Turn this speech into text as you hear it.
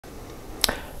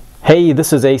Hey,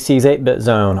 this is AC's 8-Bit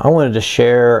Zone. I wanted to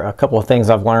share a couple of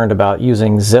things I've learned about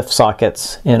using ZIF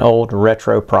sockets in old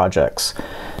retro projects.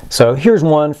 So here's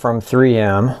one from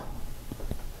 3M.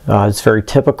 It's very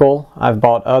typical. I've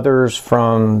bought others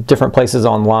from different places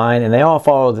online and they all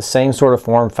follow the same sort of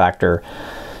form factor.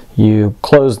 You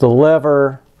close the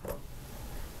lever,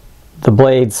 the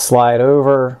blades slide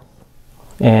over,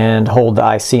 and hold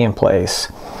the IC in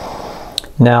place.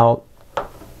 Now,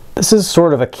 this is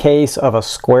sort of a case of a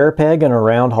square peg in a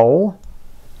round hole.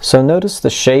 So notice the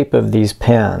shape of these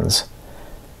pins.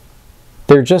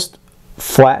 They're just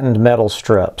flattened metal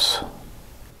strips.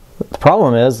 The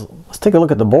problem is, let's take a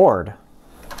look at the board.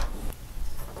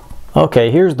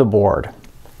 Okay, here's the board.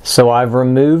 So I've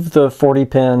removed the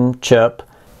 40-pin chip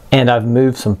and I've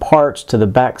moved some parts to the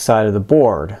back side of the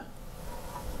board.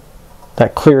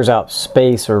 That clears out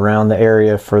space around the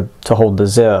area to hold the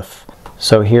ZIF.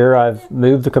 So here I've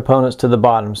moved the components to the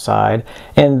bottom side,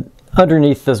 and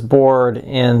underneath this board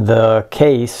in the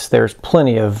case there's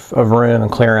plenty of room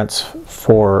and clearance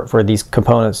for these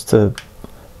components to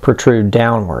protrude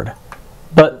downward.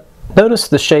 But notice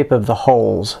the shape of the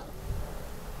holes.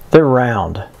 They're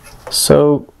round.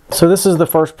 So this is the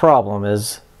first problem,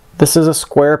 is this is a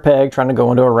square peg trying to go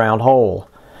into a round hole,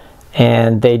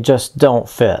 and they just don't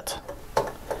fit.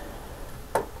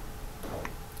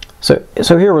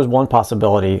 So here was one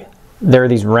possibility. There are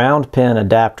these round pin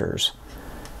adapters,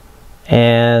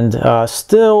 and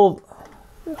still,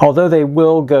 although they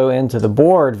will go into the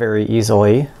board very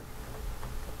easily,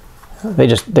 they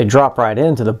drop right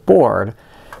into the board.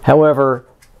 However,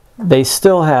 they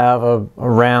still have a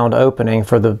round opening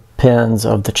for the pins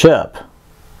of the chip.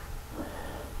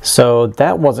 So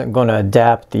that wasn't going to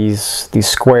adapt these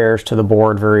squares to the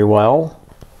board very well.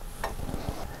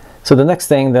 So the next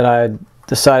thing that I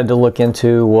decided to look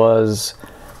into was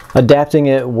adapting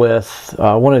it with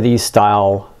one of these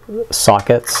style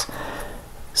sockets.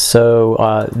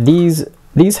 So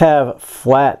these have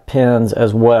flat pins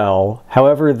as well.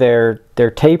 However,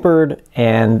 they're tapered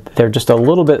and they're just a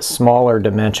little bit smaller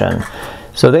dimension.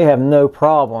 So they have no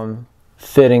problem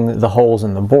fitting the holes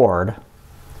in the board.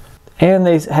 And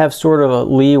they have sort of a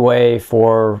leeway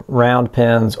for round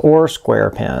pins or square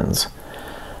pins.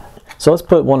 So let's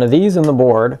put one of these in the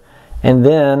board and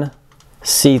then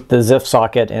seat the ZIF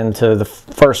socket into the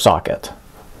first socket.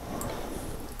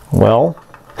 Well,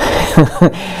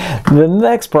 the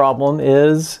next problem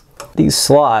is these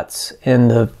slots in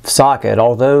the socket.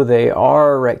 Although they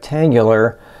are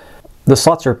rectangular, the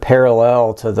slots are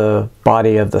parallel to the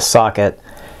body of the socket,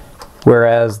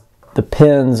 whereas the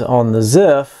pins on the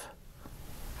ZIF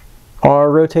are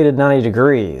rotated 90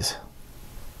 degrees.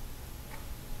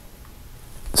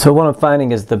 So what I'm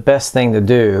finding is the best thing to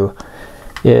do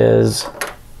is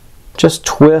just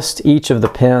twist each of the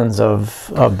pins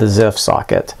of the ZIF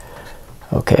socket.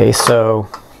 Okay, so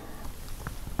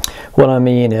what I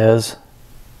mean is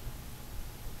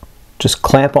just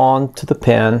clamp on to the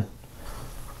pin,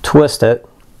 twist it,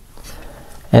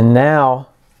 and now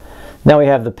we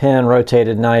have the pin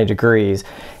rotated 90 degrees.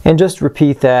 And just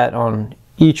repeat that on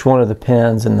each one of the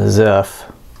pins in the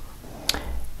ZIF.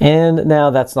 And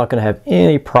now that's not going to have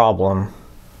any problem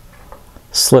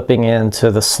slipping into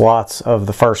the slots of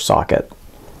the first socket.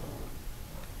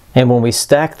 And when we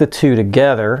stack the two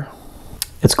together,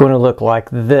 it's going to look like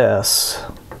this.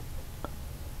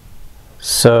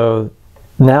 So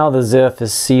now the ZIF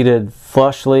is seated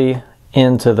flushly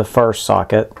into the first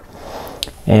socket,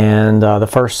 and the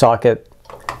first socket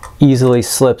easily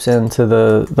slips into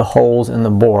the holes in the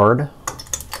board.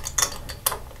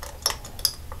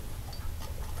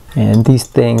 And these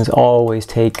things always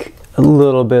take a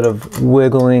little bit of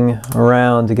wiggling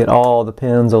around to get all the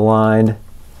pins aligned.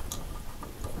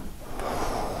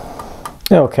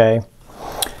 Okay,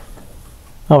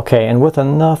 and with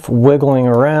enough wiggling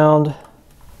around,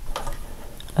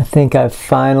 I think I've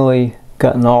finally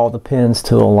gotten all the pins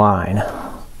to align.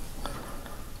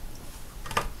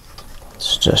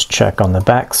 Let's just check on the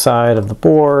back side of the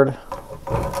board.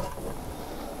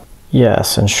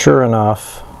 Yes, and sure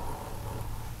enough,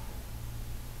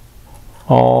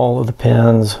 all of the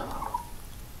pins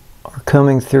are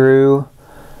coming through.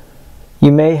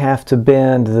 You may have to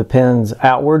bend the pins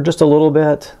outward just a little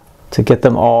bit to get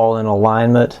them all in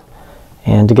alignment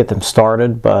and to get them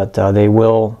started, but they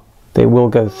will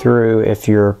go through if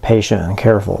you're patient and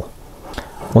careful.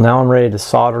 Well, now I'm ready to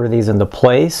solder these into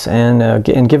place and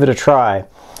give it a try.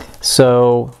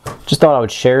 So just thought I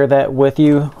would share that with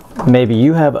you. Maybe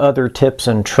you have other tips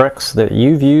and tricks that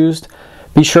you've used.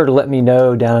 Be sure to let me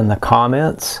know down in the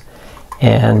comments,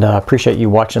 and appreciate you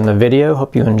watching the video.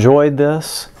 Hope you enjoyed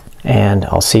this, and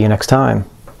I'll see you next time.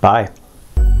 Bye.